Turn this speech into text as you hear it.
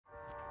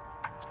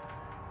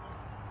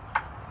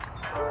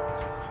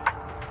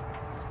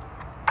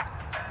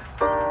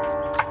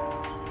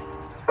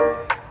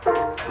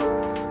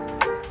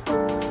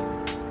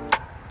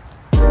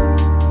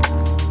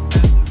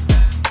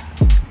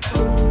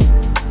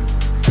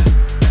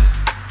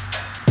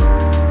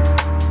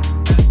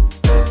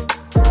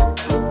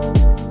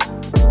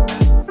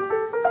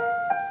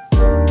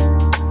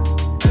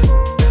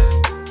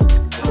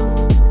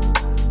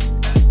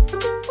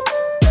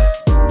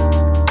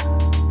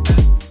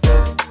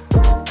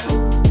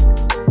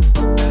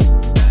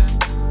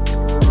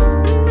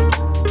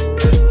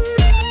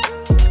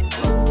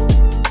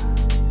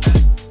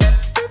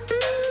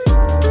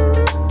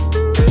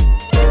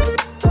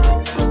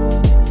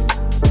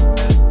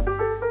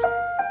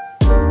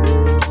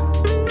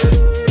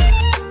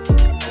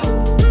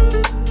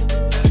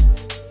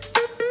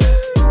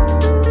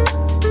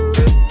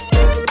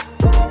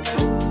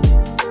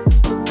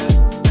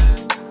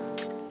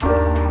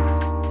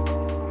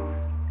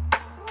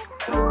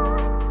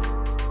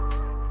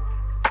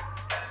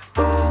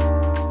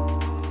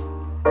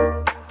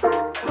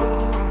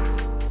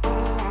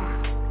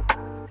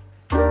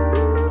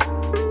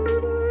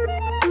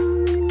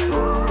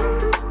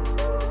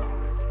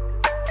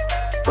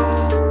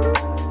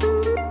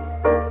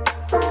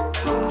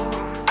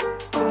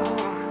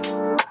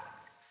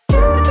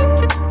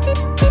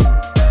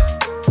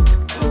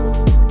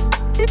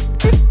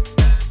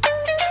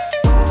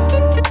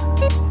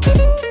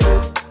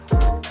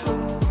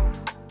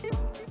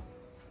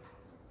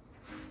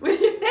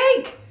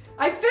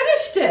I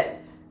finished it.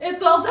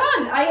 It's all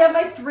done. I have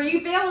my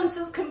 3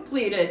 valances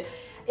completed.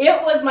 It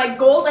was my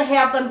goal to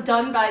have them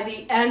done by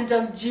the end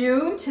of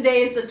June.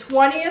 Today is the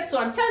 20th, so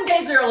I'm 10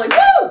 days early.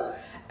 Woo!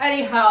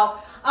 Anyhow,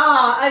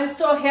 I'm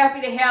so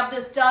happy to have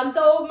this done,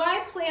 though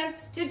my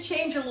plans did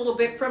change a little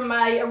bit from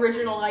my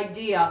original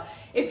idea.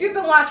 If you've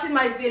been watching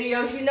my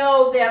videos, you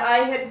know that I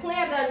had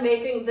planned on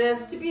making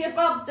this to be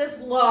about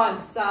this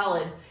long,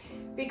 solid,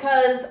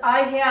 because I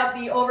have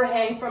the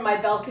overhang from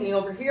my balcony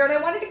over here, and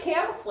I wanted to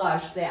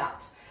camouflage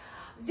that.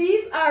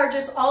 These are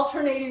just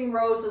alternating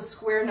rows of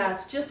square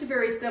nuts, just a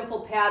very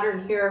simple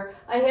pattern here.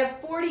 I have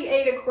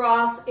 48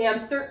 across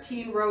and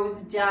 13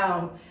 rows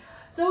down.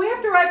 So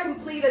after I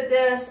completed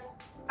this,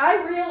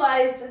 I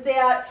realized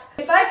that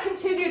if I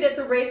continued at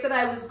the rate that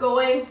I was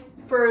going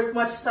for as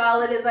much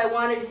solid as I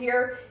wanted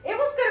here, it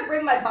was going to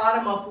bring my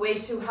bottom up way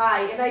too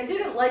high, and I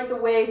didn't like the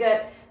way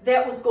that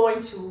that was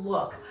going to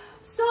look.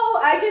 So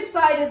I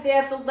decided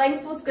that the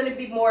length was going to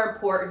be more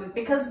important,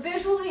 because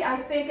visually I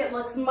think it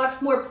looks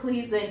much more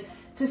pleasing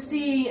to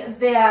see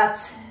that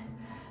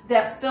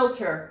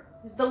filter.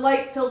 The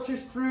light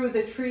filters through,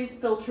 the trees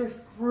filter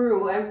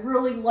through. I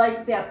really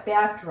like that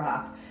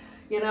backdrop.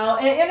 You know,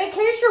 and in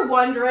case you're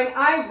wondering,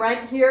 I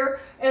rent here,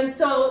 and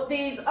so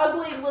these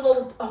ugly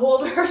little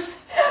holders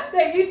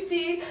that you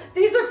see,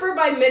 these are for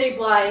my mini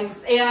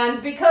blinds,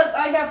 and because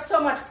I have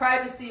so much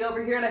privacy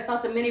over here and I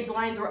thought the mini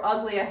blinds were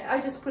ugly, I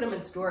just put them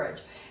in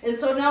storage. And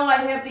so now I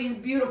have these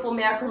beautiful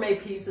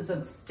macrame pieces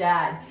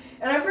instead.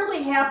 And I'm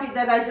really happy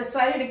that I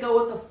decided to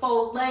go with a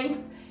full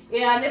length.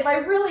 And if I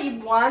really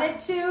wanted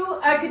to,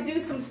 I could do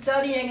some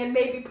studying and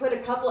maybe put a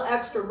couple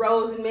extra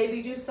rows and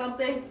maybe do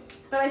something.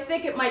 But I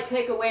think it might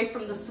take away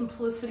from the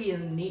simplicity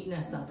and the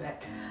neatness of it.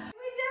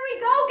 There we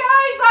go,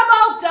 guys. I'm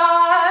all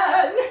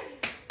done.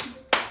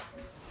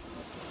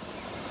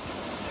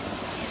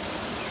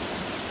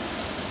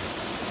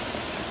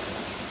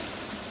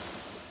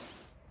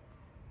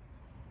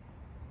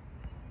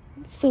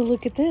 So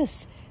look at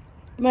this.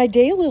 My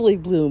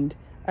daylily bloomed.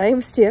 I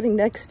am standing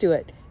next to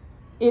it.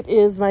 It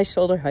is my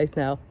shoulder height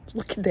now.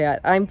 Look at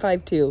that. I'm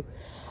 5'2".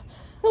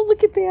 Oh,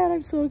 look at that.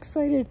 I'm so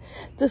excited.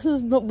 This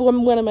is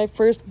one of my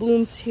first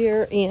blooms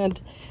here,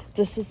 and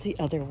this is the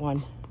other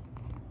one.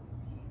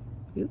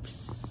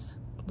 Oops.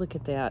 Look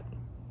at that.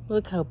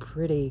 Look how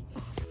pretty.